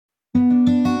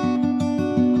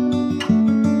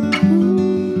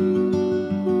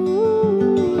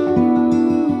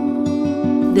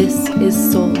This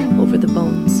is Soul Over the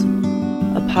Bones,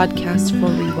 a podcast for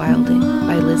rewilding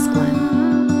by Liz Glenn.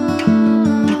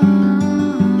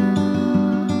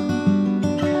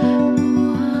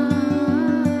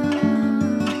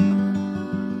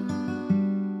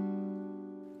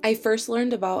 I first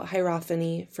learned about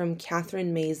hierophany from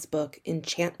Catherine May's book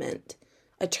Enchantment,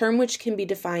 a term which can be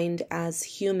defined as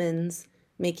humans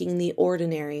making the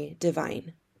ordinary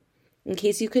divine. In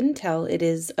case you couldn't tell, it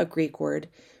is a Greek word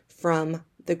from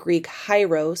the Greek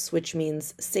hieros, which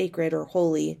means sacred or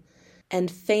holy,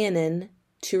 and phanon,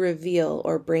 to reveal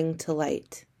or bring to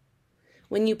light.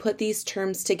 When you put these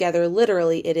terms together,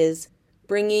 literally it is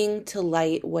bringing to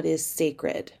light what is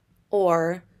sacred,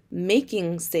 or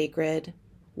making sacred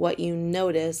what you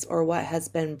notice or what has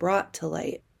been brought to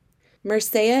light.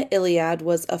 Mircea Eliade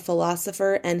was a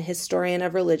philosopher and historian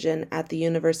of religion at the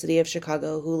University of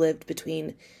Chicago who lived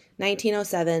between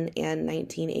 1907 and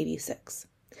 1986.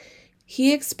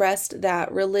 He expressed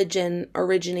that religion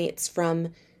originates from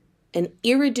an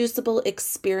irreducible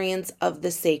experience of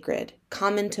the sacred,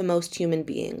 common to most human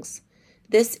beings.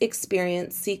 This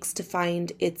experience seeks to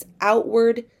find its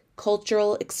outward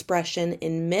cultural expression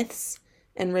in myths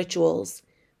and rituals,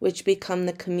 which become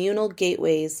the communal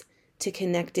gateways to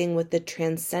connecting with the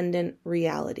transcendent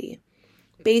reality.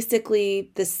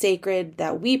 Basically, the sacred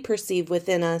that we perceive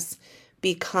within us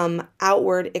become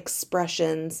outward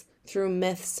expressions through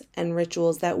myths and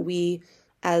rituals that we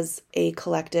as a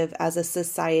collective, as a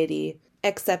society,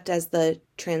 accept as the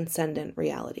transcendent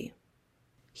reality.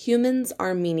 Humans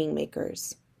are meaning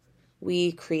makers.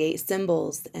 We create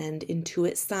symbols and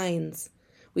intuit signs.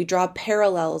 We draw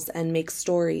parallels and make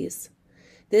stories.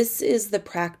 This is the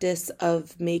practice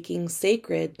of making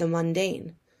sacred the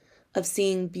mundane, of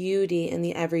seeing beauty in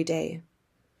the everyday.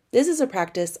 This is a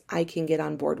practice I can get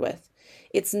on board with.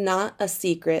 It's not a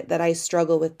secret that I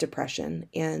struggle with depression,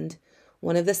 and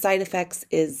one of the side effects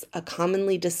is a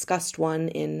commonly discussed one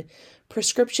in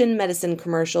prescription medicine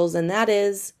commercials, and that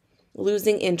is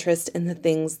losing interest in the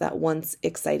things that once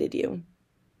excited you.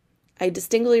 I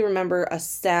distinctly remember a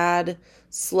sad,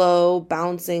 slow,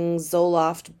 bouncing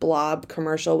Zoloft blob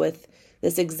commercial with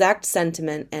this exact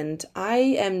sentiment, and I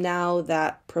am now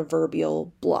that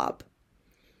proverbial blob.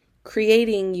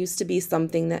 Creating used to be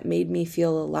something that made me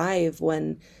feel alive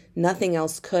when nothing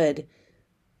else could.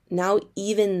 Now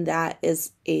even that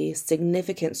is a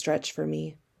significant stretch for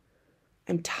me.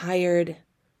 I'm tired,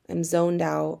 I'm zoned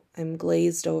out, I'm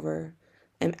glazed over,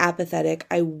 I'm apathetic.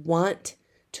 I want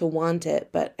to want it,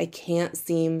 but I can't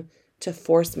seem to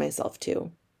force myself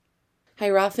to.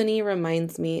 Hierophany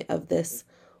reminds me of this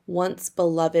once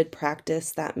beloved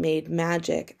practice that made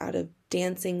magic out of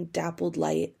dancing dappled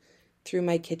light through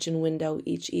my kitchen window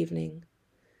each evening.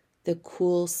 The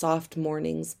cool, soft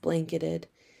mornings blanketed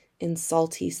in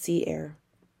salty sea air.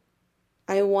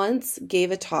 I once gave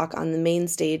a talk on the main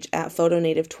stage at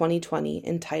PhotoNative 2020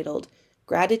 entitled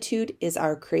 "Gratitude is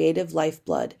Our Creative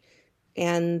Lifeblood,"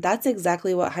 and that's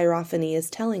exactly what hierophany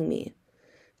is telling me.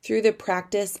 Through the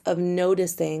practice of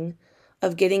noticing,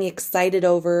 of getting excited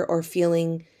over or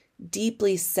feeling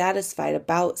deeply satisfied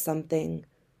about something,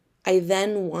 I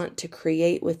then want to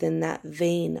create within that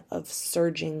vein of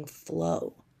surging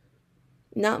flow.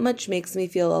 Not much makes me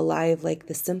feel alive like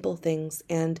the simple things,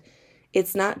 and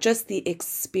it's not just the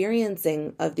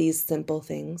experiencing of these simple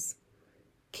things.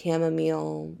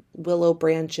 Chamomile, willow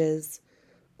branches,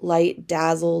 light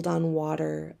dazzled on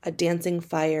water, a dancing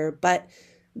fire, but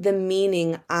the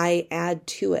meaning I add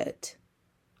to it.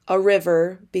 A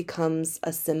river becomes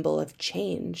a symbol of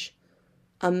change.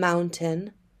 A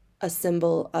mountain, a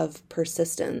symbol of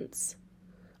persistence.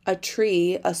 A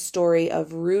tree, a story of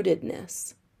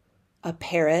rootedness. A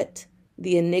parrot,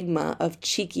 the enigma of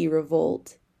cheeky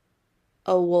revolt.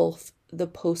 A wolf, the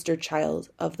poster child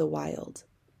of the wild.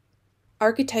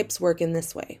 Archetypes work in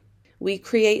this way. We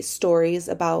create stories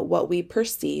about what we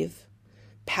perceive,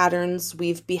 patterns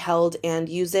we've beheld, and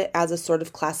use it as a sort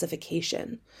of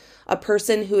classification. A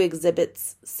person who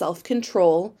exhibits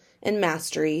self-control and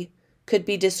mastery could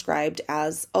be described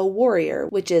as a warrior,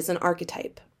 which is an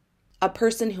archetype. A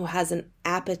person who has an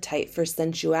appetite for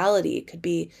sensuality could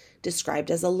be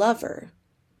described as a lover.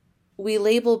 We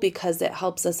label because it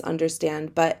helps us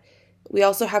understand, but we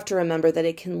also have to remember that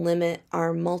it can limit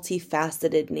our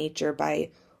multifaceted nature by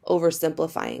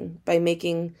oversimplifying, by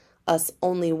making us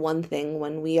only one thing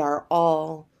when we are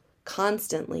all,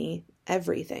 constantly,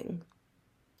 everything.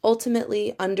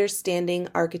 Ultimately, understanding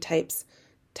archetypes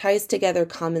ties together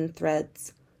common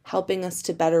threads, helping us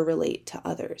to better relate to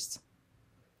others.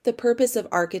 The purpose of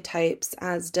archetypes,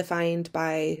 as defined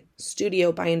by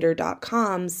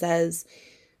StudioBinder.com, says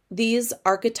These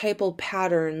archetypal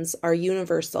patterns are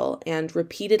universal and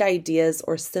repeated ideas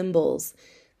or symbols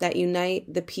that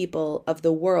unite the people of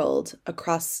the world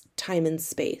across time and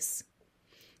space.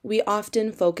 We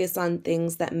often focus on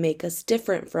things that make us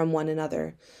different from one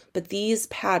another, but these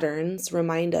patterns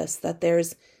remind us that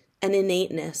there's an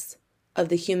innateness of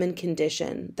the human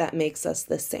condition that makes us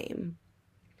the same.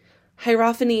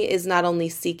 Hierophany is not only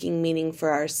seeking meaning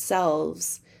for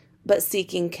ourselves, but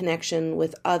seeking connection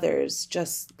with others,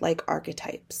 just like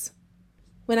archetypes.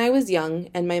 When I was young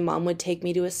and my mom would take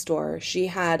me to a store, she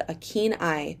had a keen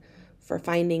eye for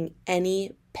finding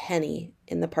any penny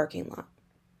in the parking lot.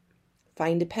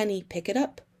 Find a penny, pick it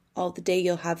up. All the day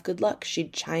you'll have good luck,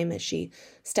 she'd chime as she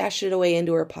stashed it away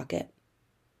into her pocket.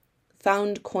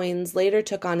 Found coins later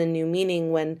took on a new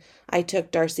meaning when I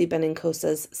took Darcy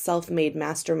Benincosa's Self-Made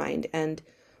Mastermind and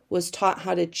was taught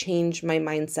how to change my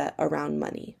mindset around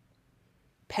money.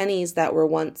 Pennies that were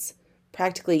once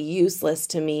practically useless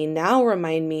to me now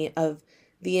remind me of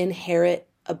the inherent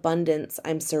abundance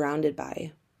I'm surrounded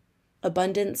by.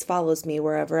 Abundance follows me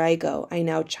wherever I go, I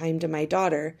now chime to my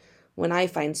daughter when I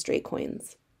find stray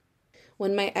coins.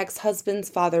 When my ex-husband's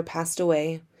father passed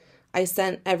away, I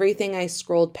sent everything I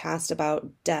scrolled past about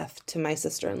death to my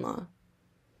sister-in-law.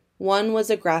 One was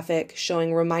a graphic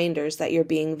showing reminders that you're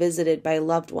being visited by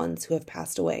loved ones who have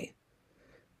passed away.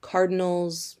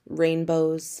 Cardinals,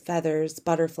 rainbows, feathers,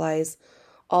 butterflies,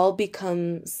 all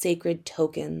become sacred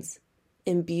tokens,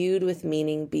 imbued with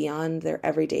meaning beyond their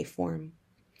everyday form.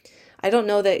 I don't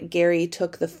know that Gary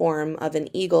took the form of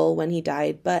an eagle when he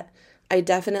died, but I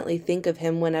definitely think of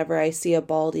him whenever I see a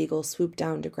bald eagle swoop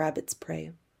down to grab its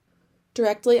prey.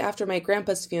 Directly after my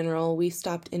grandpa's funeral, we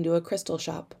stopped into a crystal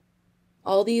shop.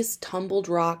 All these tumbled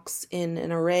rocks in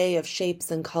an array of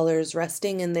shapes and colors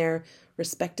resting in their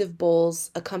respective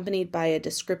bowls, accompanied by a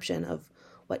description of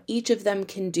what each of them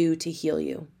can do to heal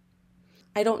you.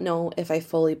 I don't know if I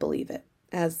fully believe it,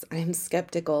 as I'm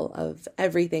skeptical of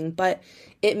everything, but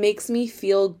it makes me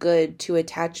feel good to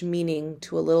attach meaning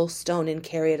to a little stone and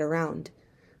carry it around,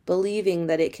 believing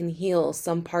that it can heal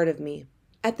some part of me.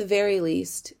 At the very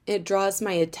least, it draws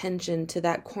my attention to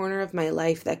that corner of my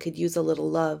life that could use a little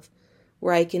love,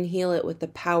 where I can heal it with the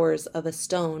powers of a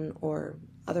stone or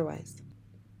otherwise.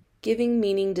 Giving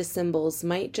meaning to symbols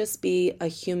might just be a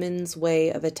human's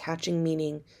way of attaching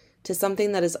meaning to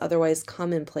something that is otherwise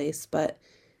commonplace, but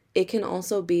it can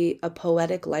also be a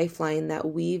poetic lifeline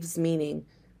that weaves meaning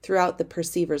throughout the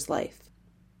perceiver's life.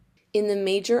 In the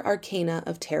major arcana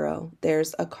of tarot,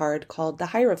 there's a card called the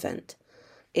Hierophant,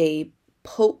 a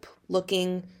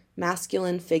pope-looking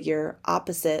masculine figure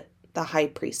opposite the high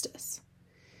priestess.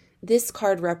 This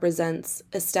card represents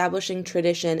establishing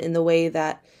tradition in the way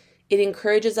that it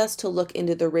encourages us to look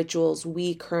into the rituals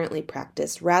we currently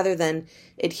practice rather than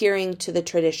adhering to the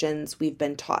traditions we've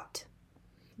been taught.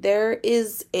 There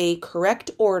is a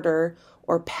correct order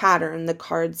or pattern the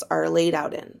cards are laid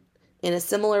out in a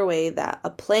similar way that a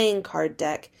playing card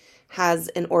deck has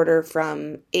an order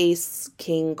from ace,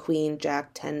 king, queen,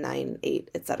 jack, 10, 9,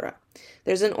 8, etc.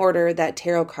 There's an order that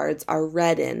tarot cards are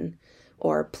read in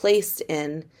or placed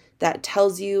in that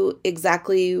tells you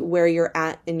exactly where you're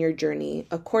at in your journey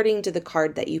according to the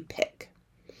card that you pick.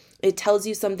 It tells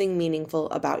you something meaningful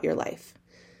about your life.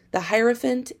 The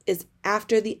Hierophant is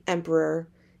after the Emperor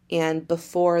and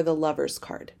before the Lover's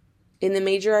card. In the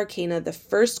major arcana, the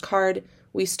first card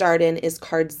we start in is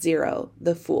card 0,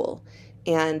 the Fool.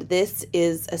 And this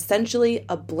is essentially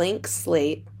a blank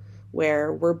slate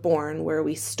where we're born, where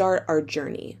we start our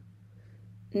journey.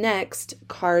 Next,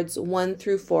 cards 1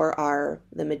 through 4 are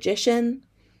the Magician,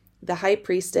 the High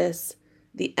Priestess,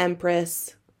 the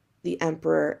Empress, the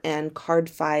Emperor, and card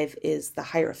 5 is the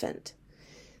Hierophant.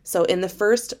 So in the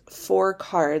first 4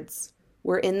 cards,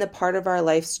 we're in the part of our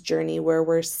life's journey where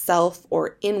we're self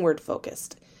or inward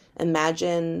focused.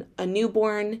 Imagine a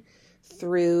newborn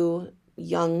through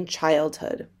young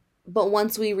childhood. But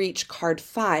once we reach card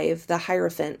 5, the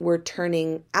Hierophant, we're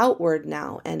turning outward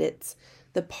now, and it's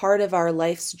the part of our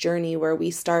life's journey where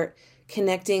we start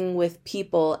connecting with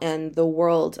people and the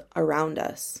world around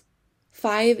us.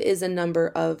 5 is a number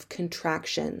of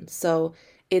contraction, so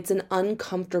it's an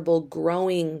uncomfortable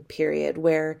growing period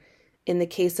where, in the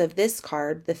case of this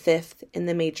card, the 5th in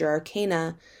the major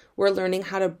arcana, we're learning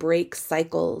how to break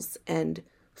cycles and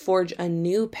forge a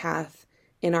new path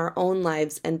in our own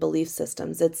lives and belief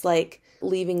systems. It's like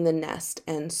leaving the nest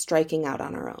and striking out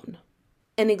on our own.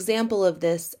 An example of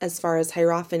this as far as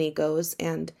hierophany goes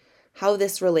and how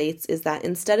this relates is that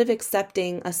instead of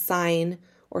accepting a sign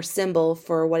or symbol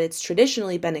for what it's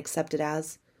traditionally been accepted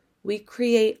as, we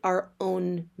create our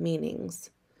own meanings.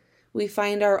 We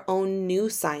find our own new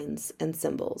signs and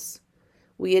symbols.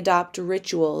 We adopt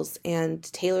rituals and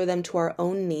tailor them to our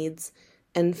own needs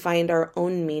and find our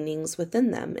own meanings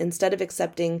within them instead of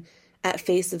accepting at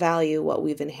face value what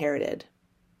we've inherited.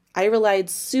 I relied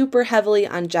super heavily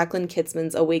on Jacqueline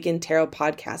Kitzman's Awakened Tarot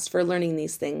podcast for learning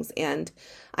these things, and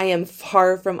I am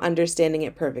far from understanding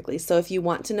it perfectly. So if you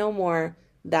want to know more,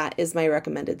 that is my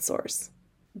recommended source.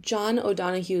 John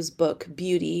O'Donohue's book,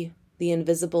 Beauty, The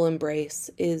Invisible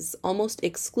Embrace, is almost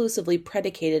exclusively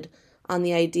predicated on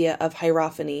the idea of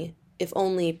hierophany, if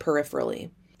only peripherally.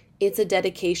 It's a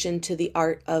dedication to the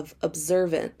art of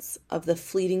observance of the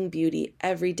fleeting beauty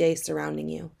every day surrounding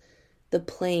you, the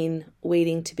plain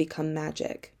waiting to become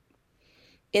magic.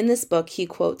 In this book, he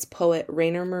quotes poet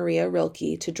Rainer Maria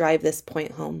Rilke to drive this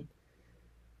point home.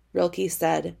 Rilke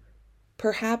said,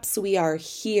 "Perhaps we are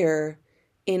here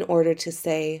in order to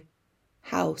say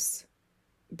house,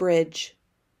 bridge,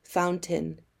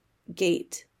 fountain,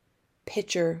 gate,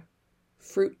 pitcher,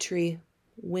 fruit tree,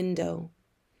 window,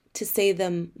 to say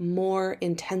them more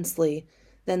intensely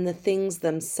than the things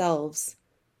themselves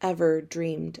ever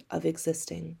dreamed of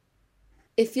existing."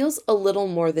 It feels a little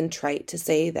more than trite to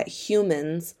say that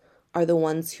humans are the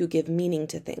ones who give meaning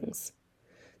to things,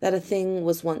 that a thing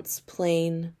was once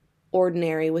plain,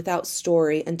 ordinary, without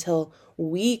story until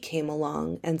we came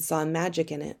along and saw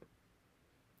magic in it.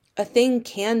 A thing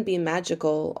can be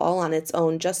magical all on its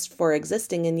own just for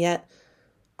existing, and yet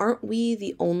aren't we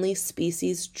the only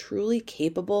species truly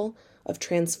capable of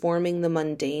transforming the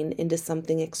mundane into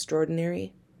something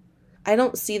extraordinary? I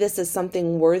don't see this as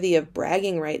something worthy of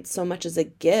bragging rights so much as a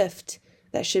gift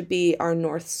that should be our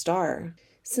North Star.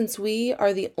 Since we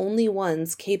are the only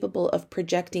ones capable of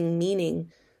projecting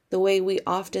meaning the way we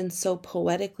often so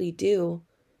poetically do,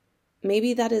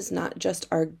 maybe that is not just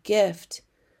our gift,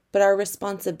 but our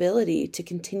responsibility to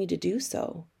continue to do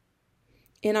so.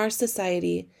 In our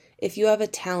society, if you have a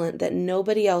talent that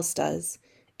nobody else does,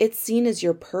 it's seen as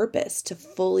your purpose to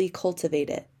fully cultivate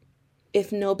it.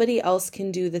 If nobody else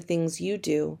can do the things you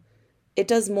do, it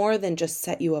does more than just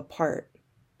set you apart.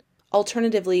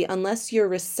 Alternatively, unless you're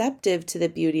receptive to the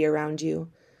beauty around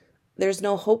you, there's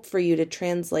no hope for you to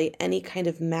translate any kind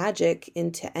of magic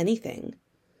into anything.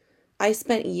 I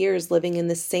spent years living in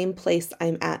the same place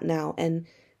I'm at now and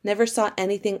never saw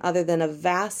anything other than a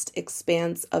vast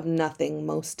expanse of nothing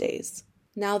most days.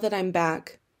 Now that I'm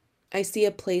back, I see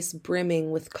a place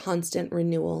brimming with constant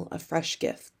renewal of fresh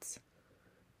gifts.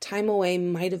 Time away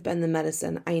might have been the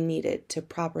medicine I needed to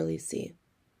properly see.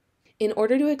 In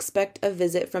order to expect a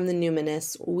visit from the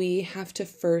numinous, we have to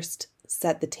first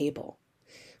set the table.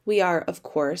 We are, of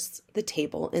course, the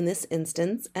table in this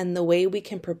instance, and the way we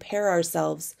can prepare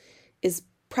ourselves is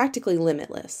practically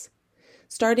limitless.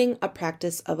 Starting a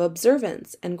practice of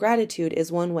observance and gratitude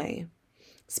is one way.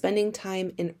 Spending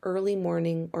time in early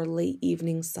morning or late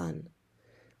evening sun.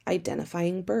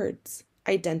 Identifying birds.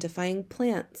 Identifying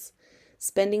plants.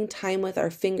 Spending time with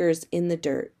our fingers in the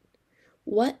dirt.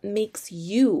 What makes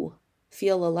you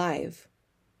feel alive?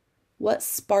 What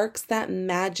sparks that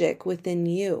magic within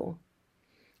you?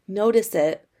 Notice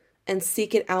it and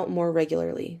seek it out more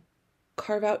regularly.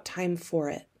 Carve out time for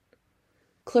it.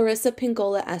 Clarissa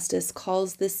Pinkola Estes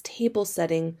calls this table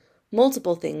setting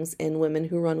multiple things in Women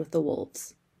Who Run with the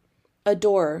Wolves. A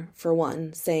door, for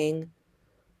one, saying,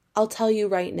 "I'll tell you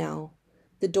right now,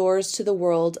 the doors to the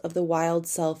world of the wild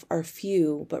self are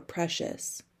few but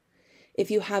precious. If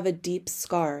you have a deep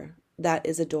scar, that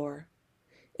is a door.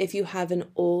 If you have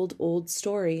an old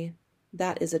story,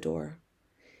 that is a door.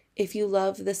 If you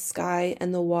love the sky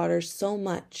and the water so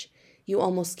much you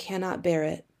almost cannot bear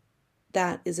it,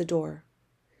 that is a door.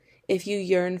 If you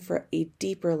yearn for a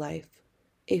deeper life,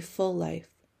 a full life,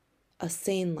 a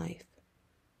sane life,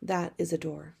 that is a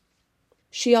door."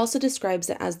 She also describes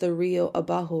it as the Rio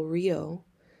Abajo Rio,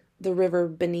 the river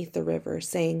beneath the river,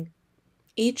 saying,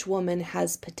 "Each woman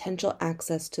has potential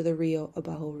access to the Rio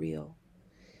Abajo Rio,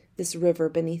 this river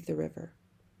beneath the river.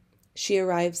 She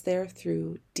arrives there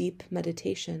through deep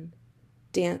meditation,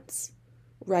 dance,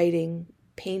 writing,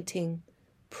 painting,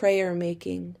 prayer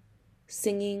making,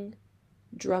 singing,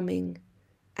 drumming,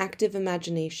 active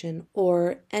imagination,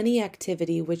 or any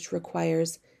activity which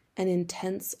requires an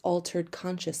intense altered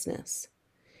consciousness.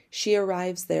 She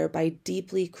arrives there by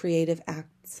deeply creative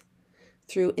acts,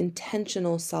 through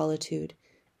intentional solitude,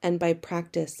 and by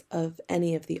practice of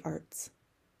any of the arts."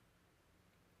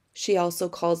 She also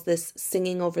calls this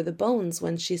singing over the bones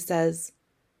when she says,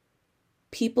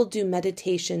 "People do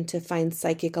meditation to find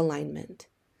psychic alignment.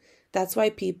 That's why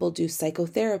people do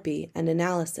psychotherapy and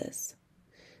analysis.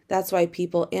 That's why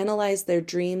people analyze their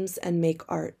dreams and make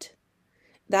art.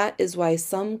 That is why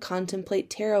some contemplate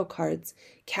tarot cards,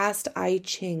 cast I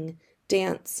Ching,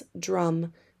 dance,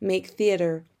 drum, make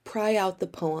theater, pry out the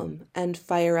poem, and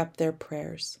fire up their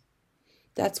prayers.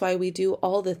 That's why we do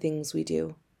all the things we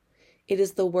do. It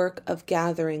is the work of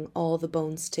gathering all the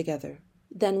bones together.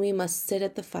 Then we must sit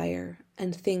at the fire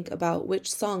and think about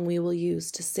which song we will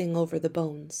use to sing over the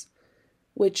bones,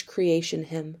 which creation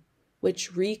hymn,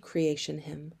 which recreation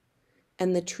hymn,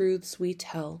 and the truths we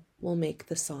tell will make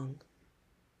the song.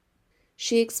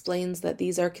 She explains that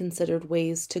these are considered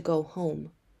ways to go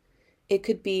home. It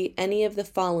could be any of the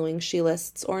following she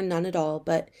lists or none at all,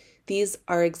 but these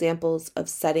are examples of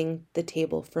setting the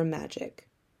table for magic.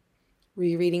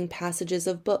 Rereading passages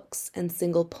of books and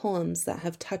single poems that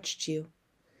have touched you.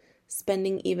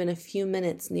 Spending even a few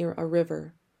minutes near a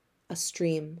river, a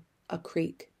stream, a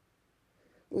creek.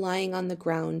 Lying on the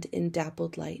ground in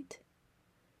dappled light.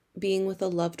 Being with a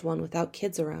loved one without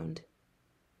kids around.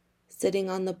 Sitting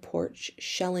on the porch,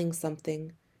 shelling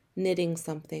something, knitting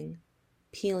something,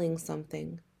 peeling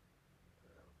something.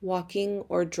 Walking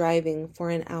or driving for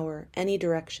an hour any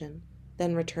direction,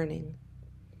 then returning.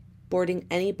 Boarding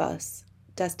any bus,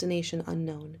 destination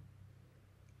unknown.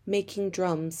 Making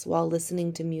drums while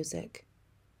listening to music.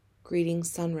 Greeting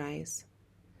sunrise.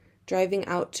 Driving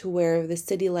out to where the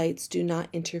city lights do not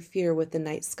interfere with the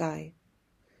night sky.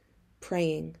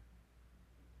 Praying.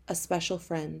 A special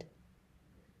friend.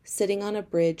 Sitting on a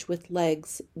bridge with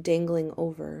legs dangling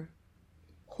over.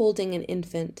 Holding an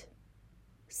infant.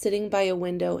 Sitting by a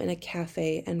window in a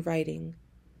cafe and writing.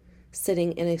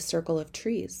 Sitting in a circle of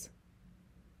trees.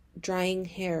 Drying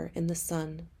hair in the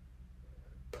sun.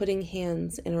 Putting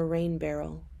hands in a rain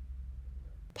barrel.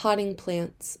 Potting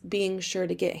plants, being sure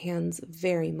to get hands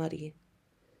very muddy.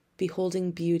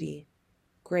 Beholding beauty,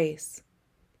 grace,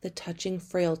 the touching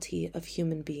frailty of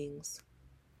human beings.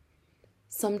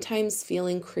 Sometimes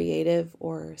feeling creative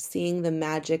or seeing the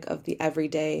magic of the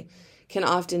everyday can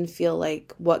often feel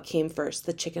like what came first,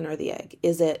 the chicken or the egg?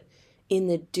 Is it in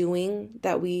the doing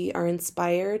that we are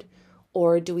inspired,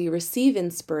 or do we receive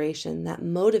inspiration that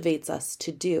motivates us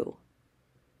to do?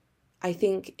 I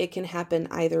think it can happen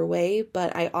either way,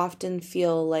 but I often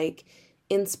feel like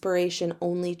inspiration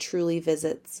only truly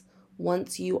visits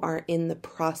once you are in the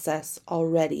process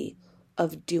already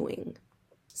of doing.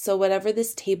 So whatever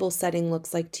this table setting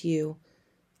looks like to you,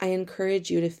 I encourage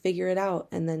you to figure it out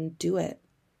and then do it.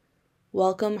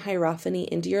 Welcome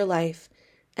Hierophany into your life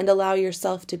and allow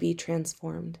yourself to be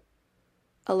transformed.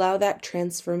 Allow that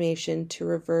transformation to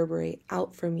reverberate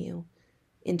out from you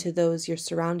into those you're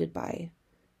surrounded by,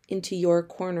 into your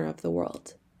corner of the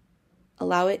world.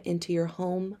 Allow it into your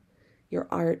home, your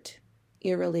art,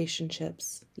 your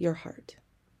relationships, your heart.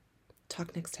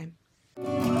 Talk next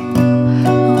time.